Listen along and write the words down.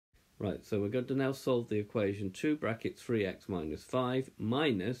Right, so we're going to now solve the equation 2 brackets 3x minus 5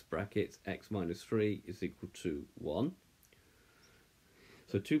 minus brackets x minus 3 is equal to 1.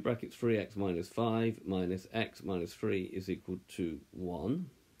 So 2 brackets 3x minus 5 minus x minus 3 is equal to 1.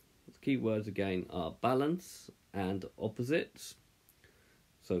 The key words again are balance and opposites.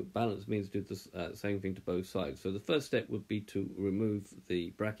 So balance means do the same thing to both sides. So the first step would be to remove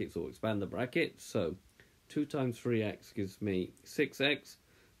the brackets or expand the brackets. So 2 times 3x gives me 6x.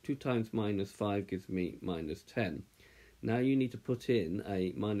 2 times minus 5 gives me minus 10. Now you need to put in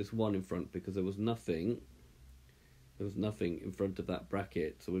a minus 1 in front because there was nothing in front of that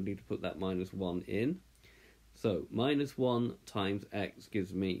bracket. So we need to put that minus 1 in. So minus 1 times x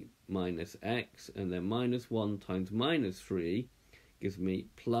gives me minus x, and then minus 1 times minus 3 gives me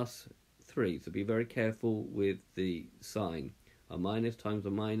plus 3. So be very careful with the sign. A minus times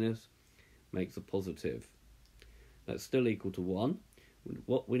a minus makes a positive. That's still equal to 1.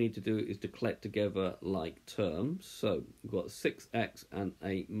 What we need to do is to collect together like terms. So we've got 6x and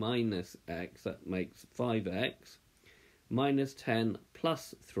a minus x, that makes 5x. Minus 10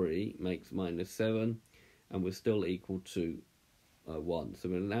 plus 3 makes minus 7, and we're still equal to 1. So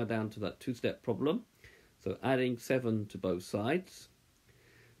we're now down to that two-step problem. So adding 7 to both sides.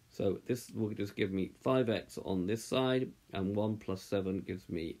 So this will just give me 5x on this side, and 1 plus 7 gives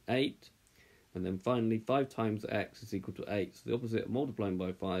me 8. And then finally, 5 times x is equal to 8. So the opposite of multiplying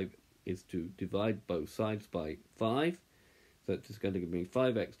by 5 is to divide both sides by 5. So it's just going to give me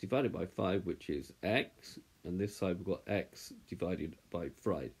 5x divided by 5, which is x. And this side we've got x divided by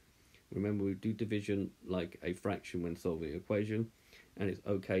 5. Remember, we do division like a fraction when solving an equation. And it's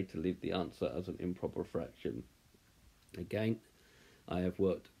okay to leave the answer as an improper fraction. Again, I have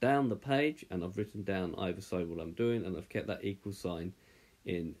worked down the page and I've written down either side what I'm doing, and I've kept that equal sign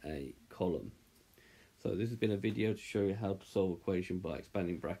in a column. So this has been a video to show you how to solve equation by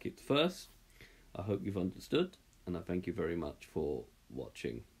expanding brackets first. I hope you've understood, and I thank you very much for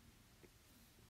watching.